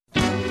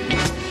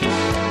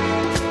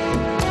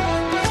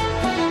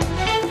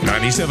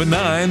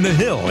97.9 The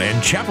Hill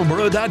and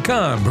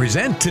ChapelBoro.com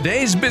present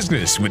Today's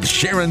Business with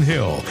Sharon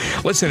Hill.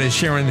 Listen as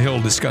Sharon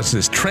Hill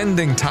discusses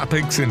trending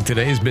topics in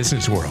today's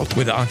business world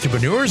with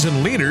entrepreneurs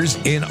and leaders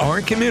in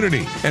our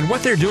community and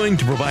what they're doing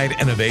to provide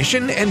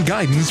innovation and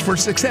guidance for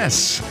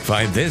success.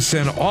 Find this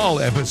and all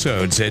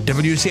episodes at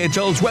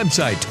WCHL's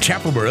website,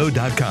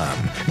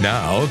 ChapelBoro.com.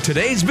 Now,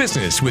 Today's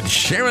Business with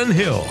Sharon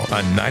Hill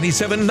on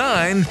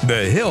 97.9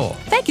 The Hill.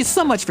 Thank you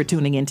so much for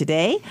tuning in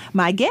today.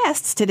 My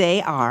guests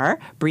today are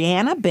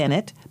Brianna Bennett,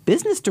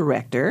 Business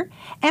Director,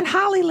 and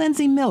Holly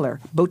Lindsay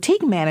Miller,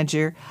 Boutique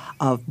Manager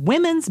of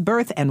Women's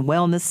Birth and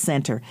Wellness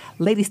Center.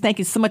 Ladies, thank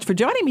you so much for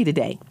joining me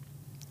today.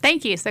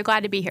 Thank you. So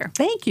glad to be here.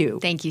 Thank you.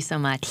 Thank you so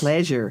much.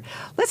 Pleasure.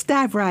 Let's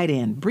dive right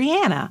in.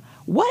 Brianna,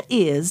 what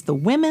is the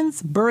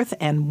Women's Birth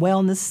and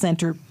Wellness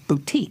Center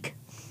Boutique?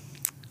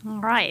 All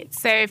right.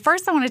 So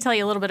first I want to tell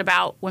you a little bit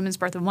about Women's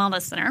Birth and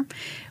Wellness Center.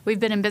 We've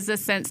been in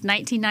business since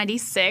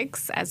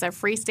 1996 as a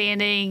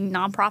freestanding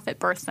nonprofit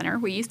birth center.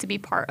 We used to be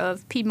part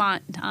of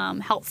Piedmont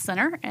Health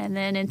Center. And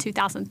then in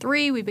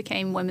 2003, we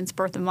became Women's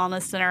Birth and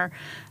Wellness Center,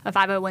 a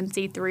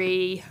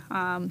 501c3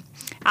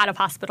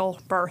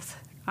 out-of-hospital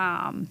birth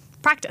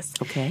practice.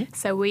 Okay.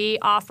 So we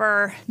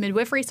offer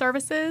midwifery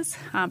services,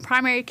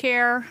 primary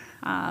care,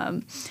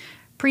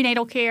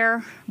 prenatal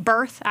care,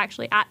 birth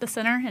actually at the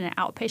center in an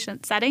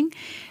outpatient setting,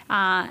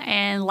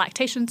 and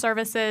lactation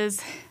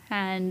services,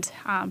 and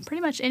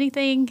pretty much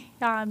anything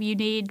you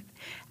need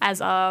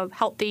as a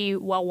healthy,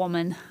 well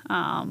woman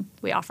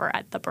we offer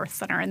at the birth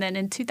center. And then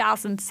in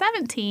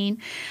 2017,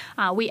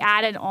 we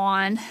added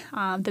on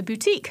the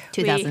boutique.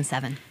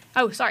 2007.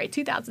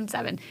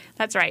 2007.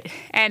 That's right.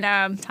 And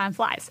time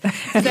flies.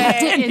 So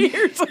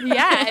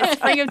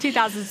spring of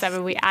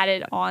 2007, we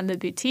added on the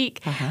boutique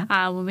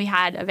when we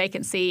had a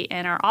vacancy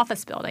in our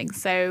office building.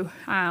 So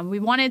we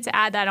wanted to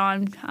add that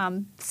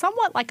on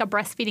somewhat like a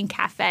breastfeeding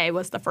cafe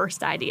was the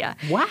first idea.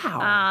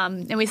 Wow.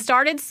 And we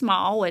started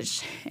small,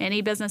 which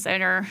any business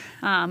owner,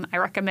 I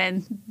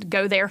recommend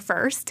go there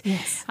first.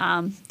 Yes.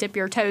 Dip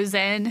your toes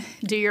in,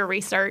 do your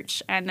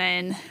research, and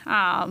then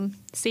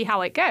see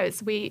how it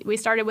goes. We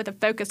started with a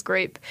focus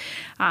group.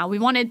 We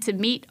wanted to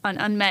meet an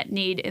unmet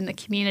need in the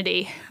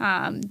community.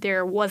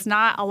 There was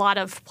not a lot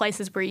of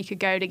places where you could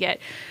go to get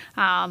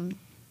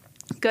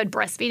good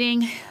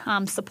breastfeeding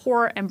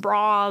support and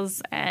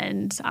bras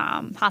and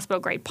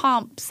hospital-grade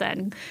pumps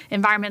and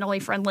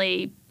environmentally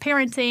friendly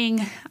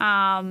parenting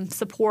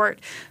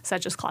support,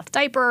 such as cloth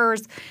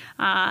diapers,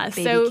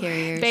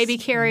 baby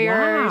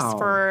carriers Wow.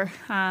 for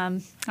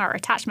our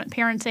attachment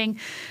parenting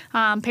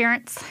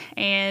parents.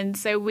 And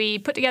so we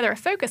put together a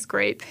focus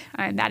group,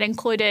 and that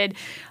included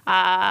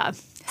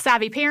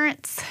savvy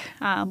parents,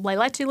 La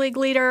Leche League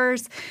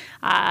leaders,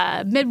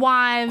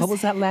 midwives. What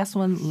was that last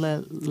one?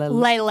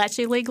 La Leche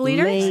League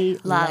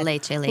leaders. La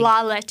Leche League.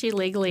 La Leche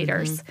League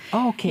leaders.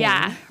 Okay.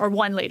 Yeah, or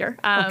one leader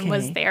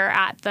was there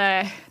at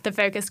the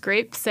focus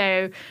group.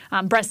 So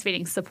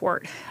breastfeeding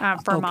support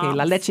for moms. Okay,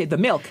 La Leche, the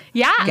milk.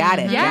 Yeah. Got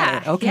it. Yeah.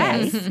 Got it.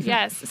 Okay.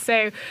 Yes.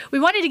 So we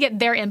wanted to get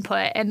their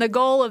input, and the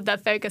goal of the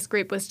focus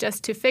group was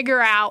just to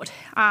figure out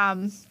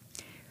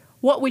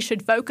what we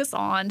should focus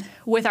on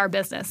with our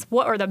business.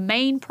 What are the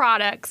main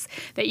products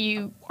that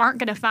you aren't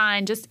going to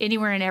find just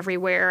anywhere and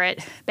everywhere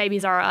at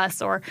Babies R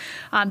Us or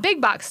big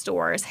box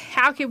stores?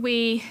 How could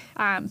we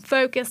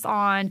focus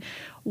on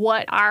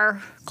what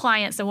our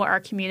clients and what our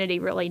community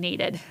really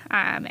needed?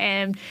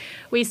 And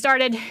we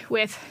started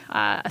with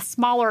a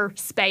smaller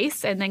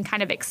space and then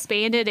kind of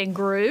expanded and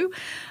grew.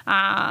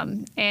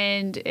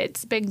 And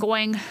it's been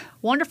going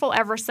wonderful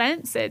ever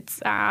since. It's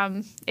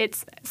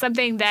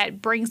something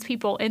that brings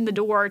people in the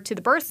door to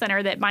the birth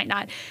center that might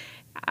not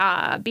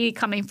be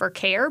coming for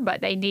care,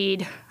 but they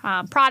need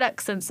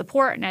products and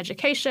support and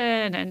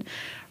education and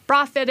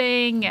bra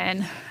fitting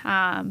and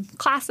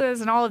classes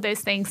and all of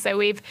those things. So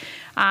we've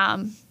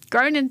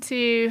grown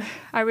into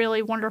a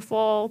really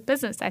wonderful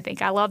business, I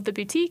think. I love the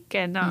boutique,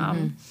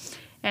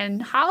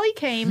 and Holly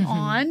came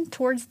on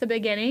towards the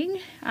beginning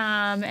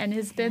and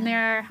has been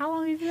there. How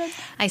long have you been?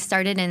 I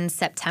started in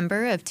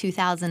September of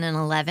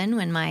 2011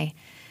 when my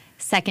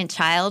second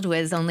child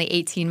was only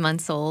 18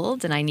 months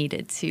old, and I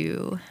needed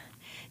to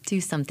do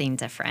something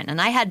different.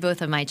 And I had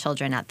both of my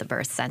children at the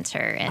birth center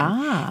in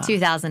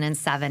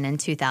 2007 and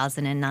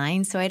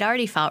 2009. So I'd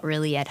already felt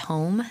really at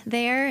home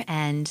there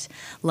and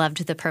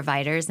loved the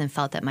providers and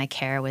felt that my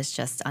care was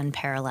just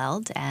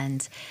unparalleled.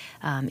 And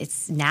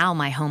it's now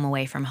my home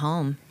away from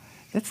home.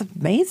 That's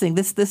amazing.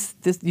 This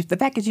the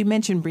fact that you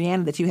mentioned,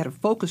 Brianna, that you had a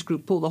focus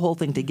group pull the whole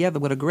thing together.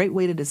 What a great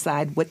way to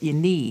decide what you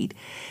need.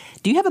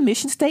 Do you have a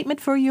mission statement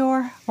for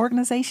your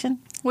organization?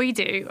 We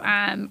do.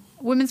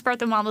 Women's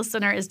Birth and Wellness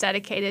Center is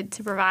dedicated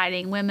to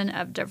providing women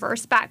of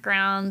diverse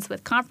backgrounds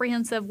with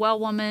comprehensive well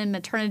woman,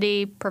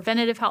 maternity,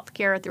 preventative health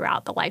care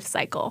throughout the life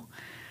cycle.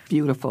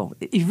 Beautiful.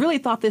 You've really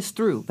thought this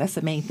through. That's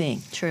the main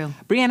thing. True.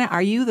 Brianna,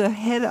 are you the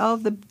head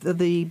of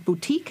the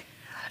boutique?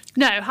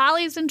 No,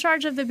 Holly's in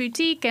charge of the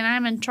boutique, and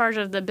I'm in charge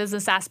of the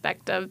business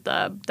aspect of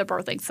the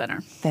birthing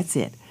center. That's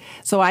it.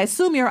 So I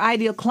assume your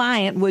ideal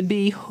client would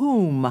be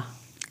whom?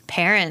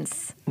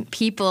 parents,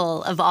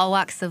 people of all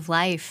walks of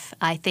life.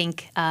 I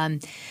think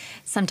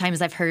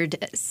sometimes I've heard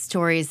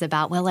stories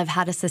about, well, I've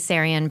had a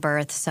cesarean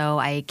birth, so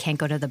I can't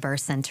go to the birth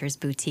center's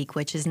boutique,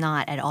 which is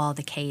not at all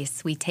the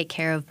case. We take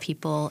care of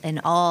people in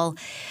all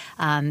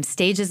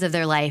stages of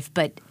their life,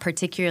 but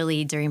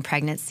particularly during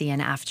pregnancy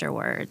and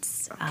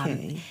afterwards.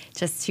 Okay.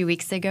 Just 2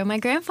 weeks ago, my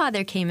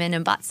grandfather came in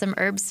and bought some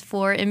herbs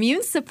for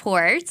immune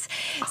support.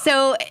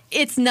 So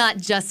it's not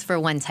just for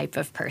one type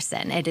of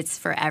person. It's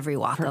for every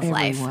walk of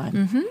life.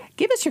 Mm-hmm.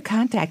 Give us your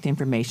contact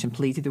information,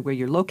 please, either where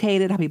you're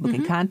located, how people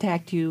can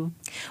contact you.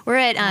 We're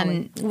at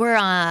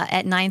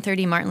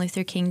 930 Martin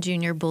Luther King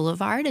Jr.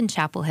 Boulevard in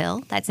Chapel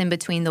Hill. That's in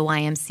between the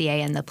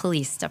YMCA and the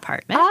police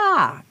department.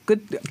 Ah,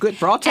 good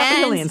for all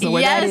Chapel Hillians, so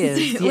where that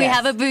is. Yes. We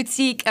have a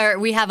boutique, or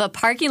we have a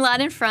parking lot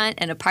in front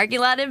and a parking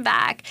lot in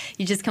back.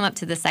 You just come up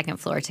to the second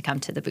floor to come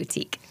to the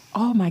boutique.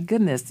 Oh, my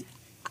goodness.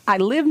 I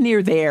live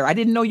near there. I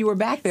didn't know you were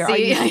back there.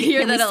 See,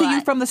 can we see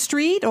you from the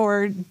street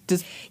or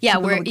just? Yeah,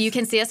 you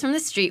can see us from the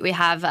street. We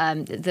have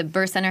the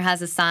birth center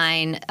has a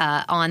sign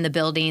on the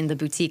building. The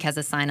boutique has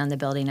a sign on the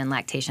building, and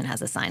lactation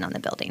has a sign on the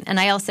building. And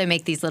I also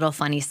make these little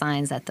funny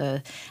signs at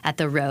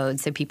the road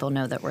so people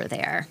know that we're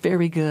there.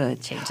 Very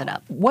good. Change it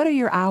up. What are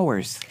your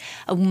hours?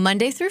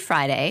 Monday through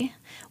Friday,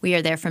 we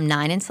are there from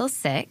 9 until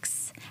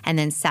 6, and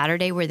then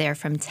Saturday we're there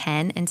from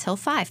 10 until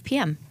 5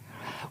 p.m.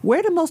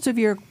 Where do most of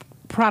your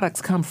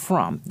products come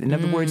from? In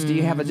other words, do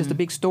you have just a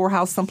big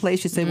storehouse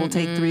someplace? You say, we'll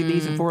take 3 of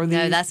these and 4 of these?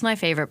 No, that's my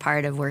favorite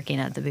part of working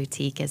at the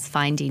boutique is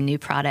finding new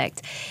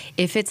product.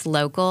 If it's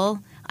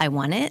local, I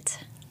want it.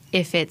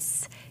 If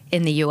it's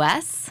in the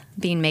U.S.,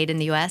 being made in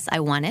the U.S., I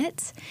want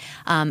it.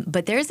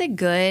 But there's a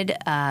good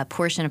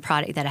portion of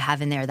product that I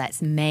have in there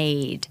that's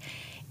made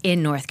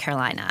in North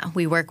Carolina.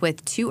 We work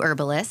with 2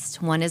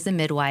 herbalists. One is a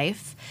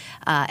midwife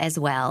as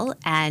well,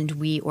 and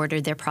we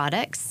order their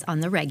products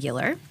on the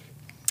regular.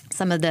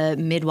 Some of the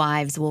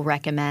midwives will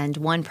recommend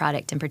one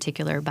product in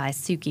particular by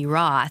Suki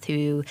Roth,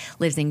 who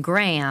lives in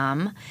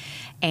Graham,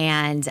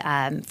 and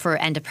for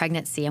end of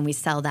pregnancy, and we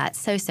sell that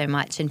so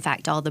much. In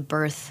fact, all the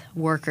birth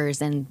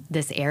workers in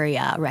this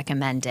area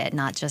recommend it,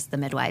 not just the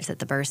midwives at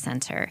the birth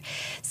center.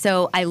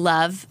 So I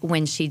love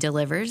when she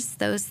delivers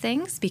those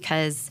things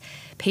because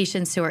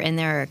patients who are in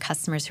there or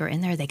customers who are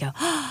in there, they go,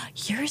 "Oh,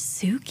 you're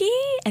Suki?"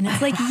 And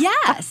it's like,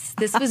 yes,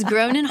 this was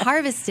grown and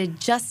harvested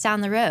just down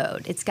the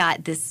road. It's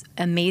got this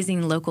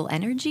amazing local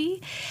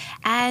energy,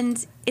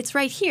 and it's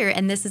right here,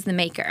 and this is the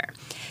maker.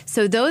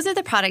 So those are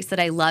the products that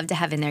I love to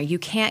have in there. You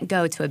can't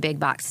go to a big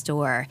box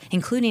store,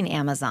 including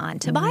Amazon,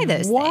 to buy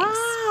those things.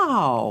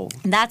 Wow.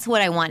 That's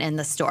what I want in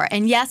the store.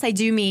 And yes, I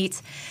do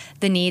meet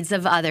the needs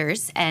of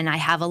others, and I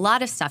have a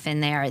lot of stuff in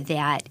there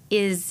that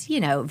is,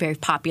 very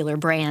popular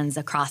brands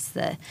across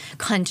the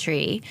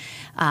country.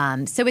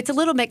 So it's a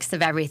little mix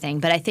of everything,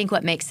 but I think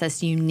what makes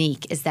us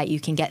unique is that you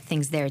can get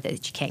things there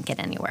that you can't get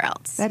anywhere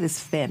else. That is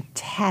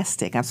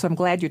fantastic. So I'm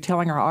glad you're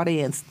telling our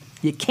audience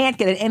you can't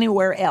get it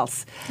anywhere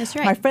else. That's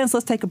right. My friends,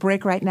 let's take a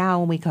break right now.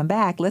 When we come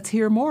back, let's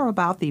hear more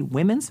about the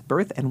Women's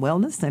Birth and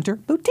Wellness Center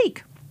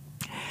Boutique.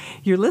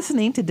 You're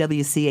listening to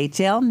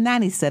WCHL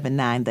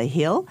 97.9 The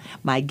Hill.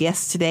 My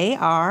guests today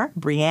are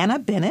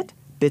Brianna Bennett,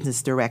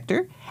 Business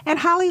Director, and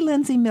Holly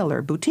Lindsay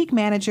Miller, Boutique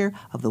Manager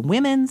of the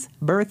Women's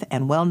Birth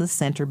and Wellness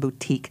Center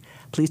Boutique.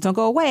 Please don't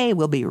go away.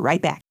 We'll be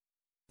right back.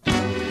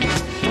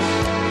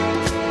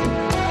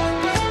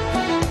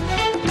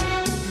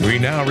 We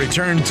now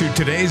return to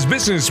Today's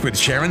Business with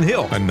Sharon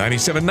Hill on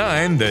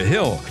 97.9 The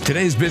Hill.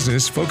 Today's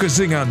Business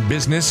focusing on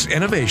business,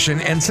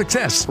 innovation, and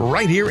success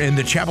right here in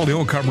the Chapel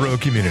Hill Carrboro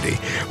community.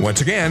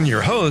 Once again,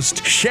 your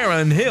host,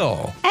 Sharon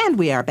Hill. And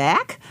we are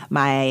back.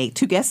 My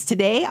 2 guests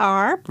today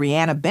are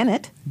Brianna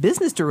Bennett,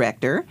 Business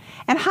Director,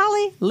 and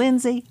Holly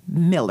Lindsay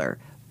Miller,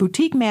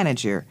 Boutique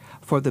Manager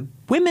for the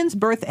Women's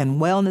Birth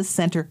and Wellness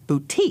Center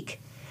Boutique.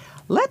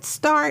 Let's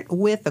start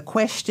with the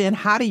question,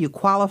 how do you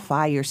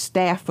qualify your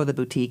staff for the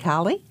boutique,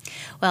 Holly?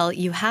 Well,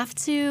 you have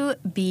to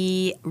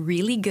be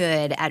really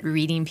good at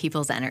reading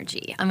people's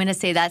energy. I'm going to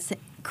say that's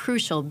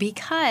crucial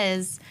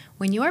because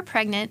when you're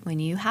pregnant, when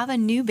you have a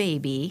new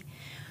baby,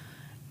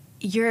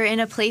 you're in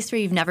a place where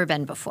you've never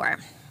been before.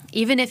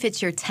 Even if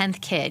it's your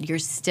 10th kid, you're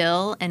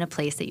still in a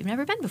place that you've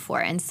never been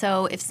before. And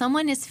so if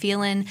someone is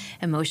feeling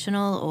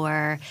emotional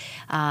or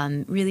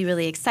really,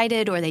 really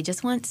excited, or they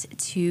just want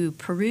to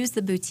peruse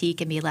the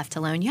boutique and be left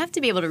alone, you have to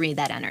be able to read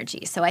that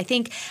energy. So I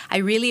think I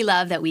really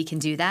love that we can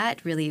do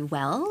that really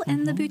well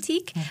in the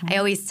boutique. I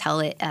always tell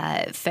it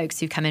folks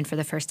who come in for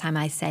the first time,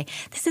 I say,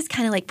 this is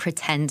kind of like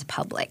pretend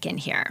public in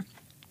here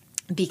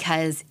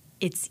because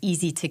it's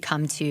easy to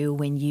come to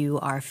when you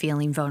are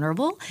feeling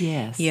vulnerable.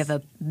 Yes. You have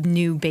a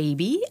new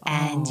baby,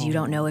 and you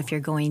don't know if you're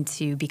going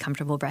to be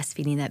comfortable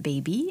breastfeeding that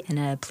baby in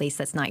a place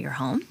that's not your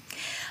home.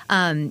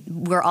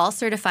 We're all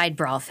certified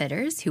bra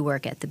fitters who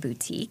work at the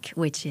boutique,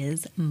 which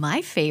is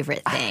my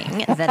favorite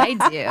thing that I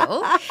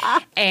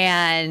do.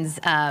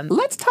 And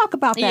let's talk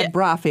about that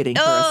bra fitting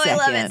for a second. I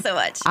love it so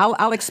much.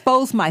 I'll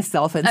expose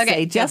myself and Okay,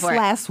 say just go for it.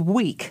 last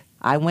week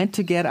I went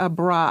to get a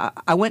bra.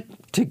 I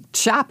went to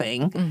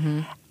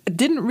shopping.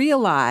 didn't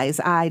realize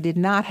I did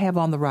not have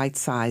on the right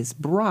size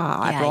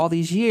bra after all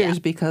these years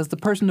because the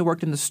person who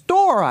worked in the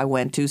store I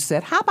went to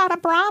said, how about a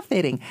bra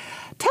fitting?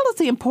 Tell us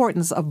the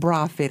importance of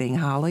bra fitting,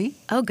 Holly.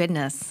 Oh,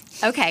 goodness.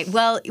 Okay.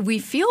 Well, we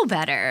feel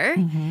better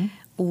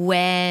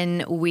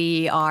when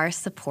we are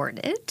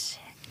supported.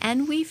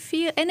 And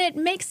it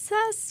makes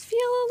us feel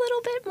a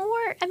little bit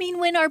more,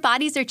 when our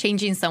bodies are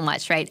changing so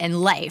much, right?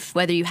 And life,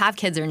 whether you have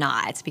kids or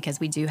not, because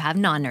we do have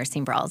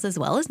non-nursing bras as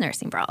well as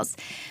nursing bras.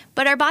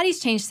 But our bodies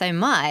change so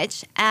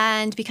much,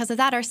 and because of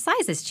that, our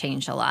sizes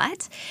change a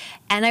lot.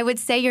 And I would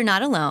say you're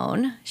not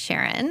alone,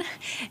 Sharon,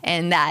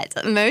 in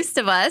that most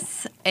of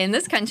us in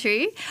this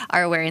country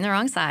are wearing the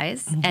wrong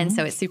size. And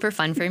so it's super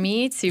fun for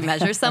me to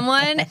measure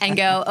someone and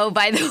go, oh,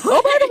 by the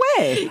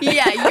way.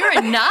 Yeah,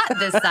 you're not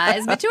this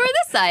size, but you're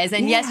this size.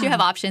 And yes, you have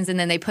options. And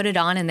then they put it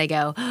on and they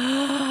go,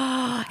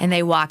 and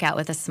they walk out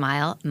with a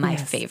smile. My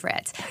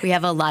favorite. We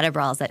have a lot of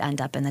bras that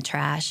end up in the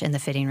trash in the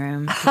fitting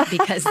room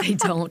because they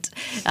don't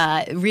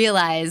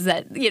realize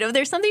that,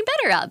 there's something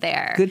better out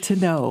there. Good to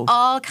know.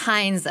 All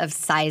kinds of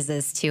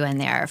sizes, too, in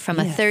there, from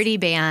a 30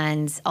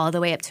 band all the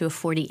way up to a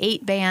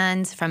 48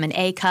 band, from an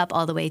A cup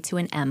all the way to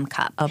an M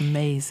cup.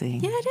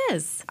 Amazing. Yeah, it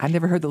is. I've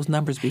never heard those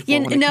numbers before.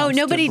 No,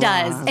 nobody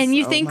does. And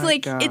you think,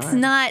 God.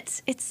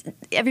 it's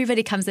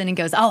everybody comes in and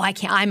goes, oh, I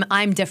can't,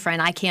 I'm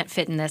different. I can't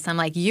fit in this. I'm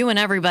like, you and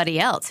everybody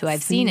else who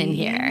I've seen in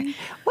here.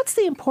 What's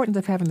the importance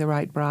of having the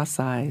right bra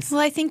size? Well,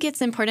 I think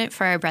it's important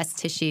for our breast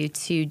tissue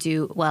to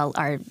do,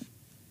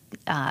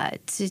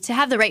 to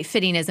have the right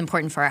fitting is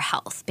important for our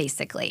health,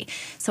 basically.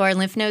 So our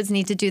lymph nodes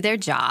need to do their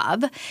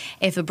job.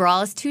 If a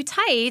bra is too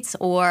tight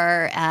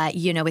or,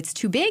 it's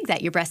too big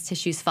that your breast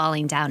tissue is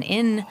falling down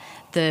in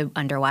the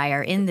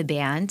underwire, in the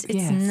band,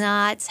 it's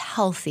not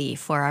healthy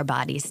for our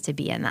bodies to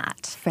be in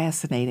that.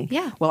 Fascinating.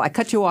 Yeah. Well, I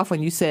cut you off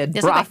when you said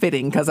bra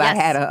fitting because I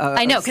had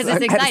I know, because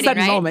it's exciting,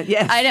 right? Moment.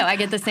 Yes. I know, I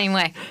get the same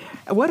way.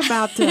 What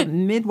about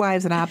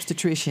midwives and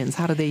obstetricians?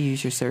 How do they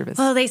use your service?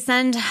 Well, they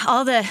send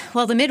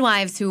the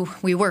midwives who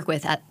we work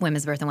with at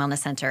Women's Birth and Wellness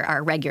Center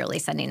are regularly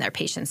sending their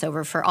patients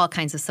over for all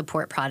kinds of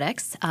support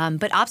products.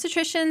 But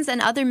obstetricians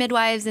and other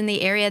midwives in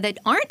the area that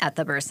aren't at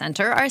the birth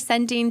center are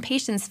sending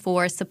patients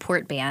for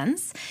support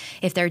bands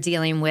if they're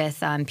dealing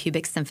with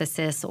pubic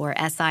symphysis or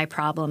SI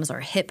problems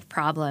or hip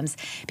problems,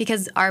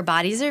 because our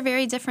bodies are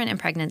very different in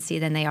pregnancy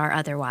than they are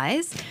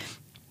otherwise.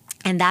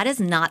 And that is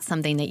not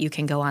something that you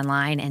can go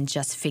online and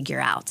just figure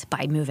out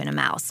by moving a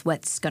mouse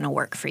what's going to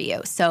work for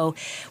you. So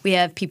we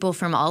have people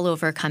from all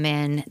over come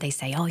in. They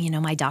say, oh,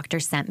 my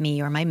doctor sent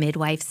me, or my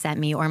midwife sent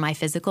me, or my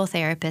physical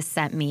therapist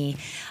sent me.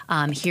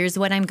 Here's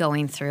what I'm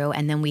going through.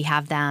 And then we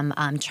have them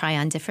try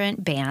on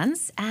different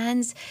bands.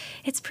 And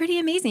it's pretty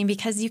amazing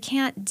because you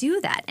can't do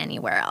that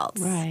anywhere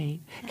else. Right.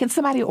 Can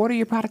somebody order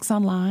your products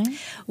online?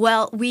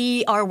 Well,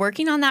 we are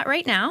working on that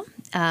right now.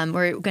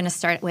 We're going to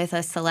start with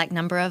a select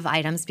number of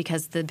items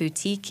because the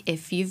boutique,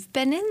 if you've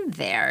been in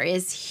there,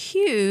 is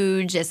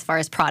huge as far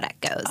as product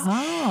goes.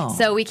 Oh.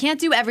 So we can't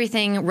do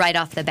everything right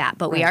off the bat,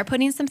 but we are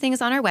putting some things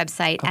on our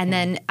website. Okay. And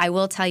then I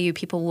will tell you,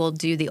 people will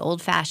do the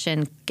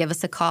old-fashioned give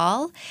us a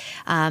call.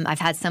 I've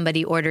had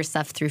somebody order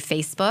stuff through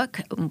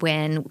Facebook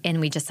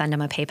and we just send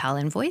them a PayPal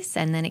invoice,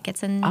 and then it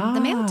gets in the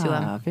mail to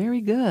them.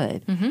 Very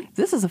good.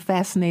 This is a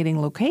fascinating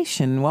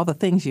location. All the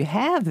things you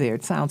have there,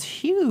 it sounds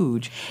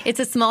huge. It's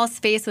a small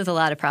space with a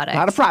lot of products. A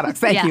lot of products.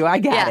 Thank you. I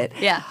got it.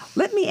 Yeah.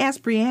 Let me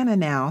ask Brianna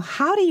now,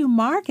 how do you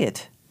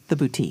market the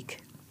boutique?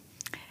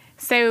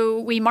 So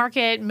we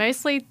market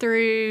mostly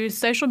through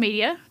social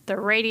media, the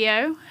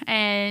radio,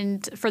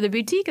 and for the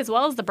boutique as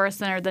well as the birth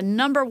center, the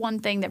number one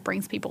thing that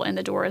brings people in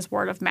the door is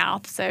word of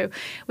mouth. So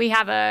we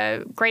have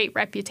a great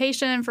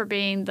reputation for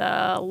being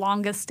the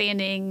longest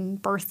standing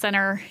birth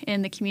center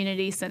in the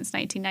community since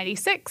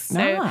 1996.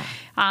 So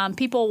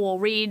people will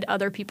read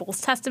other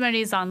people's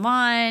testimonies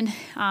online,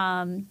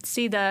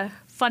 see the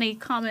funny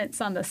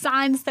comments on the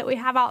signs that we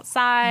have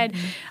outside,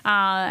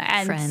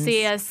 and Friends.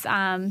 see us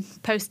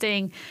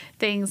posting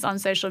things on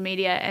social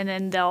media, and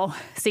then they'll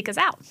seek us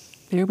out.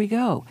 There we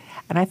go.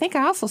 And I think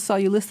I also saw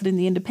you listed in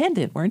the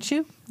Independent, weren't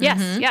you?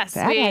 Yes, yes.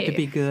 That had to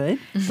be good.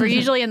 We're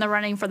usually in the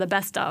running for the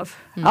best of.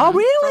 Oh,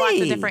 really? For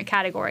lots of different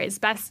categories.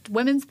 Best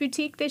women's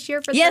boutique this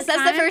year for the Yes, first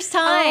time. that's the first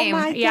time. Oh,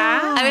 my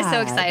Yeah. God. I was so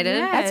excited.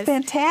 Yeah. That's Yes.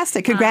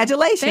 fantastic.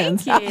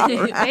 Congratulations. Thank you.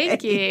 All right.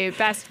 Thank you.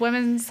 Best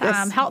women's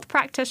Yes. health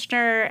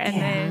practitioner, and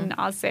Yeah. then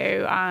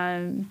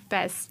also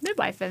best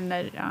midwife in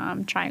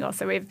the triangle.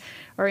 So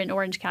we're in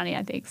Orange County,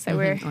 I think. So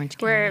Orange County,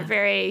 we're yeah.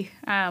 very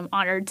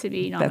honored to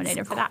be nominated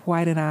That's for that.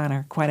 quite an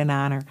honor. Quite an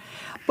honor.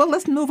 Well,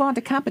 let's move on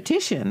to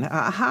competition.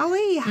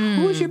 Holly,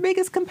 who's your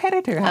biggest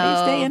competitor? How do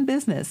you stay in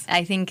business?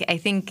 I think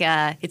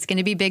it's going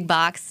to be big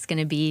box. It's going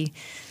to be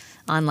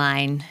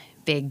online,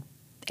 big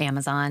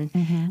Amazon.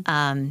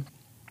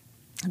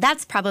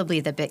 That's probably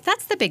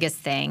that's the biggest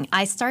thing.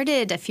 I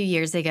started a few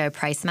years ago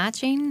price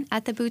matching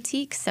at the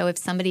boutique. So if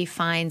somebody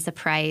finds a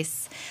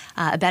price,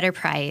 a better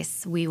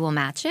price, we will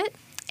match it.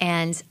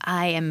 And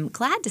I am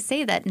glad to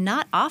say that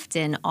not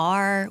often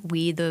are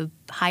we the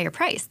higher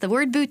price. The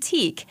word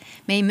boutique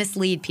may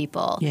mislead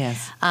people.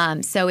 Yes.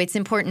 So it's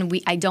important.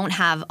 I don't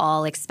have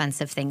all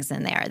expensive things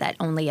in there that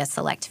only a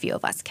select few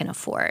of us can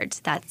afford.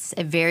 That's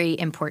a very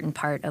important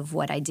part of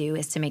what I do,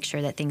 is to make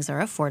sure that things are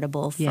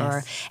affordable for.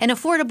 Yes. And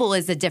affordable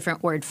is a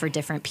different word for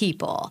different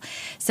people.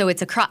 So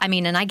it's across. I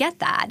mean, and I get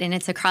that, and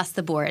it's across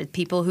the board.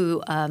 People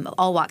who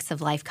all walks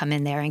of life come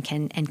in there and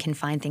can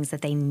find things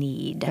that they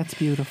need. That's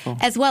beautiful.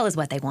 As well as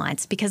what they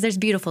want, because there's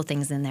beautiful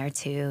things in there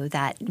too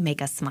that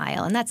make us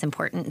smile, and that's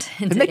important.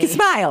 Make you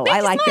smile.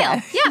 I like smile.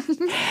 that. Yeah.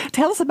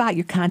 Tell us about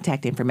your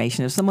contact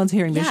information. If someone's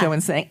hearing this show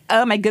and saying,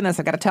 "Oh my goodness,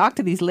 I got to talk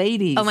to these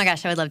ladies." Oh my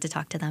gosh, I would love to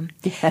talk to them.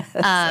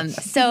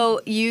 Yes.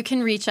 So you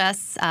can reach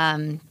us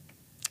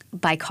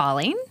by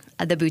calling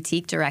the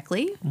boutique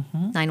directly,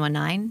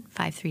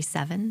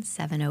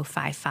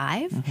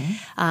 919-537-7055.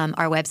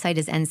 Our website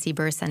is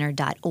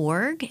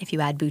ncbirthcenter.org. If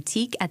you add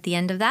boutique at the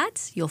end of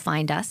that, you'll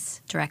find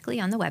us directly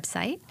on the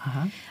website.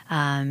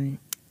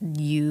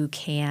 You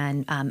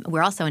can,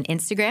 we're also on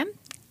Instagram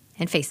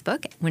and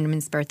Facebook.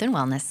 Women's Birth and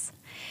Wellness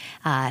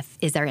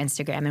is our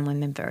Instagram, and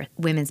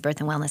Women's Birth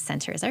and Wellness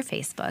Center is our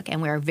Facebook.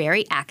 And we're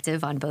very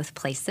active on both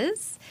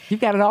places. You've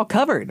got it all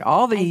covered.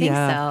 All the I think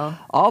so.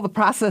 All the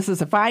processes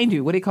to find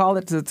you. What do you call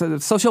it?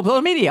 It's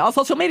social media. All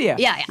social media.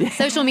 Yeah.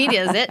 Social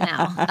media is it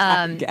now.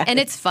 And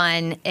it's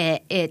fun.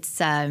 It's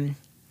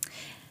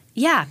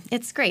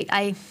great.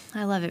 I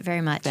love it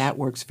very much. That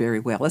works very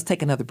well. Let's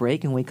take another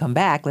break, and when we come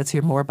back, let's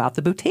hear more about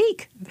the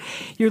boutique.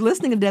 You're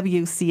listening to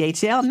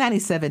WCHL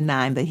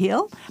 97.9 The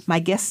Hill. My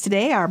guests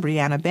today are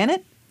Brianna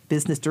Bennett,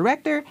 Business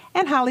Director,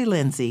 and Holly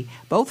Lindsay,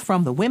 both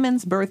from the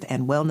Women's Birth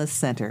and Wellness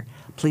Center.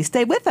 Please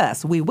stay with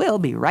us. We will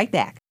be right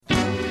back.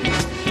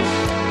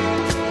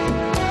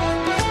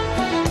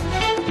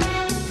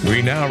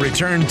 We now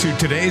return to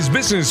Today's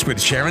Business with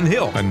Sharon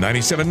Hill on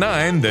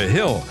 97.9 The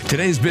Hill.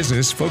 Today's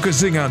Business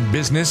focusing on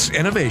business,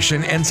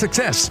 innovation, and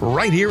success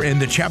right here in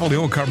the Chapel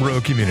Hill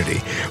Carrboro community.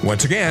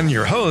 Once again,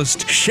 your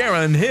host,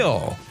 Sharon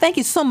Hill. Thank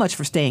you so much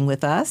for staying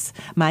with us.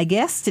 My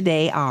guests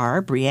today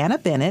are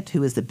Brianna Bennett,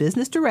 who is the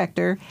Business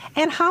Director,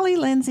 and Holly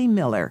Lindsay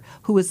Miller,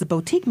 who is the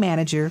Boutique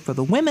Manager for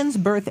the Women's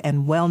Birth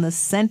and Wellness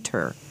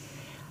Center.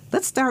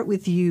 Let's start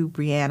with you,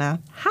 Brianna.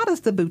 How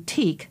does the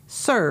boutique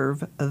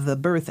serve the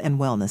Birth and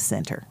Wellness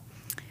Center?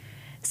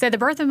 So the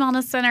Birth and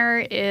Wellness Center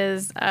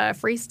is a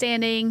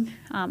freestanding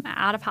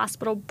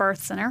out-of-hospital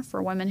birth center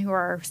for women who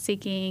are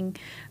seeking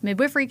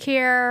midwifery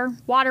care,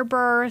 water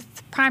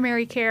birth,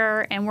 primary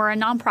care, and we're a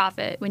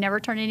nonprofit. We never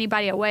turn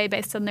anybody away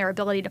based on their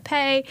ability to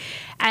pay.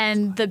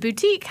 And the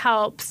boutique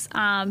helps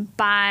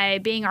by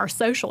being our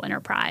social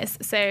enterprise.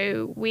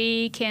 So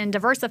we can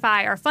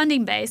diversify our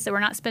funding base, so we're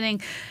not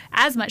spending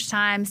as much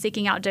time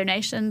seeking out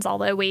donations.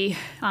 Although we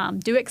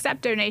do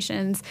accept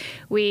donations,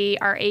 we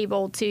are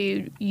able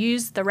to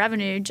use the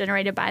revenue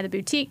generated by the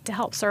boutique to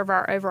help serve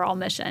our overall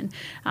mission.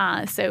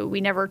 So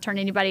we never turn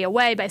anybody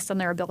away based on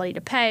their ability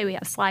to pay. We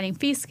have sliding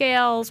fee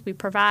scales. We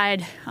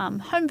provide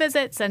home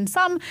visits, and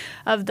some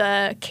of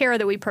the care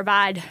that we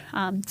provide,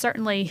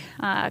 certainly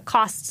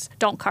costs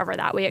don't cover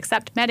that. We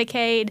accept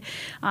Medicaid,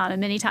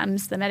 and many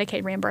times the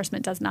Medicaid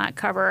reimbursement does not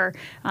cover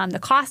the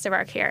cost of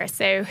our care.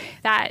 So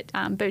that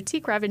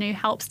boutique revenue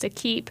helps to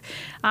keep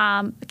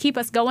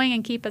us going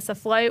and keep us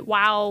afloat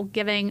while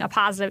giving a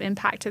positive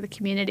impact to the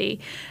community.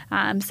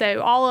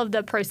 So all of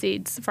the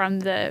proceeds from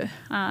the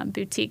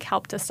boutique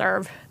help to serve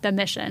the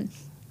mission.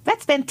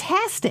 That's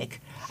fantastic.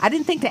 I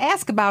didn't think to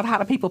ask about how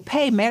do people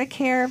pay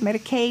Medicaid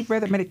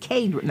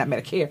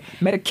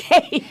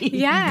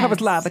Yes. covers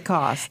a lot of the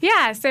cost.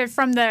 Yeah, so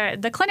from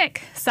the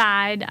clinic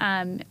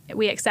side,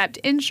 we accept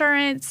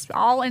insurance,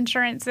 all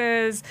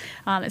insurances,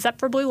 except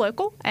for Blue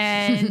Local,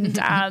 and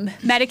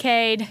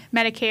Medicaid,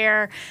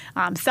 Medicare,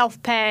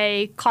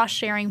 self-pay,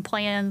 cost-sharing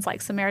plans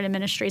like Samaritan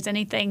Ministries,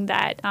 anything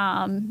that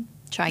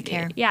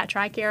TRICARE. Yeah,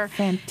 TRICARE.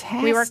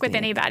 Fantastic. We work with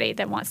anybody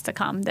that wants to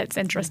come that's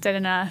interested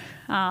in a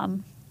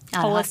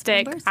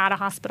holistic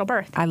out-of-hospital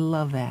birth. I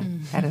love that.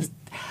 That is,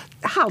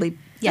 Holly,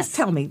 Yes. just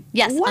tell me,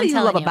 Yes, what I'm do you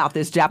telling love you. about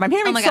this job? I'm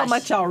hearing my so gosh.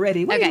 much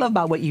already. What do you Okay. love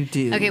about what you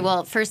do? Okay,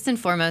 well, first and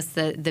foremost,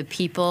 the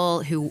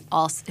people who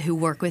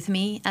work with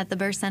me at the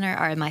birth center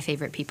are my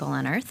favorite people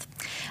on earth.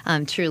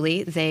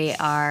 Truly, they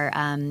are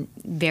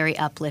very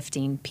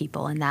uplifting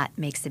people, and that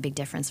makes a big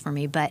difference for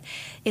me. But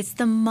it's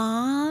the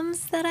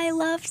moms that I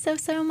love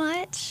so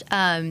much.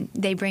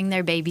 They bring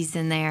their babies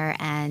in there,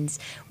 and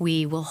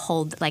we will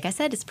hold, like I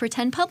said, it's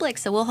pretend public,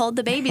 so we'll hold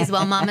the babies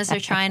while mamas are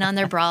trying on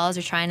their bras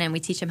or and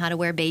we teach them how to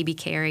wear baby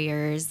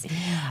carriers.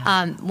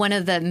 One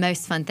of the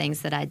most fun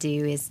things that I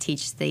do is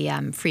teach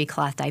the free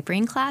cloth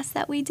diapering class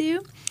that we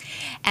do.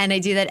 And I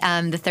do that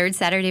the third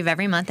Saturday of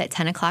every month at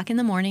 10 o'clock in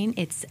the morning.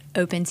 It's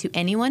open to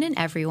anyone and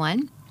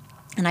everyone.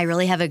 And I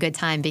really have a good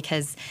time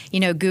because,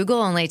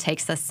 Google only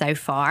takes us so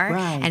far.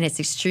 Right. And it's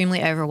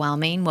extremely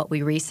overwhelming what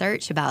we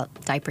research about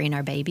diapering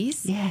our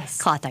babies.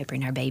 Yes. Cloth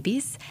diapering our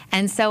babies.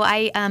 And so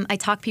I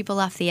talk people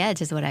off the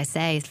edge is what I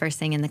say. First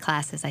thing in the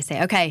class is I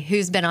say, okay,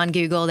 who's been on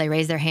Google? They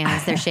raise their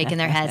hands. They're shaking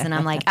their heads. And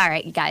I'm like, all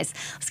right, you guys,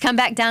 let's come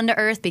back down to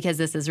earth because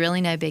this is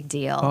really no big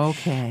deal.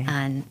 Okay.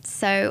 And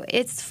so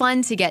it's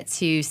fun to get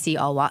to see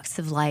all walks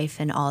of life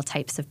and all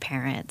types of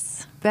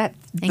parents.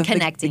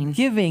 Connecting. The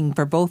giving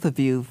for both of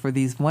you for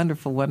these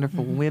wonderful,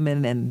 wonderful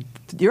women, and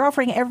you're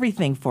offering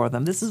everything for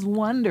them. This is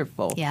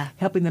wonderful. Yeah.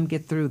 Helping them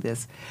get through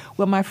this.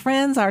 Well, my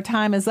friends, our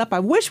time is up. I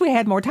wish we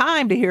had more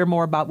time to hear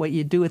more about what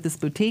you do at this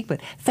boutique, but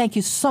thank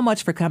you so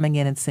much for coming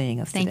in and seeing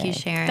us today. Thank you,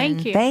 Sharon.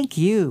 Thank you. Thank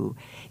you.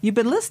 You've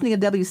been listening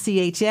to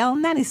WCHL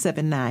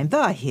 97.9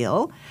 The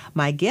Hill.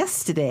 My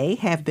guests today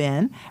have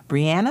been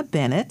Brianna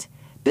Bennett,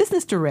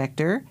 Business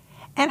Director,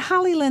 and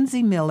Holly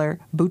Lindsay Miller,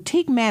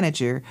 Boutique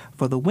Manager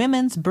for the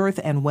Women's Birth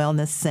and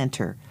Wellness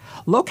Center,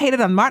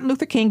 located on Martin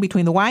Luther King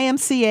between the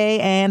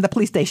YMCA and the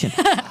police station.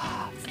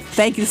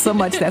 Thank you so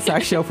much. That's our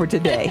show for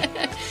today.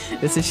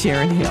 This is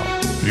Sharon Hill.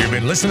 You've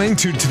been listening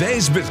to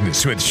Today's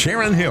Business with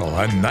Sharon Hill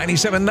on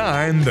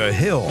 97.9 The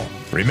Hill.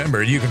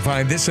 Remember, you can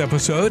find this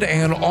episode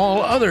and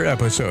all other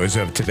episodes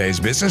of Today's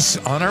Business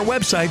on our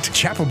website,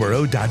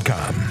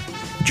 chapelboro.com.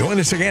 Join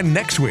us again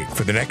next week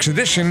for the next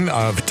edition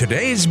of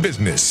Today's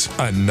Business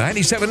on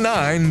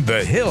 97.9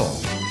 The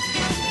Hill.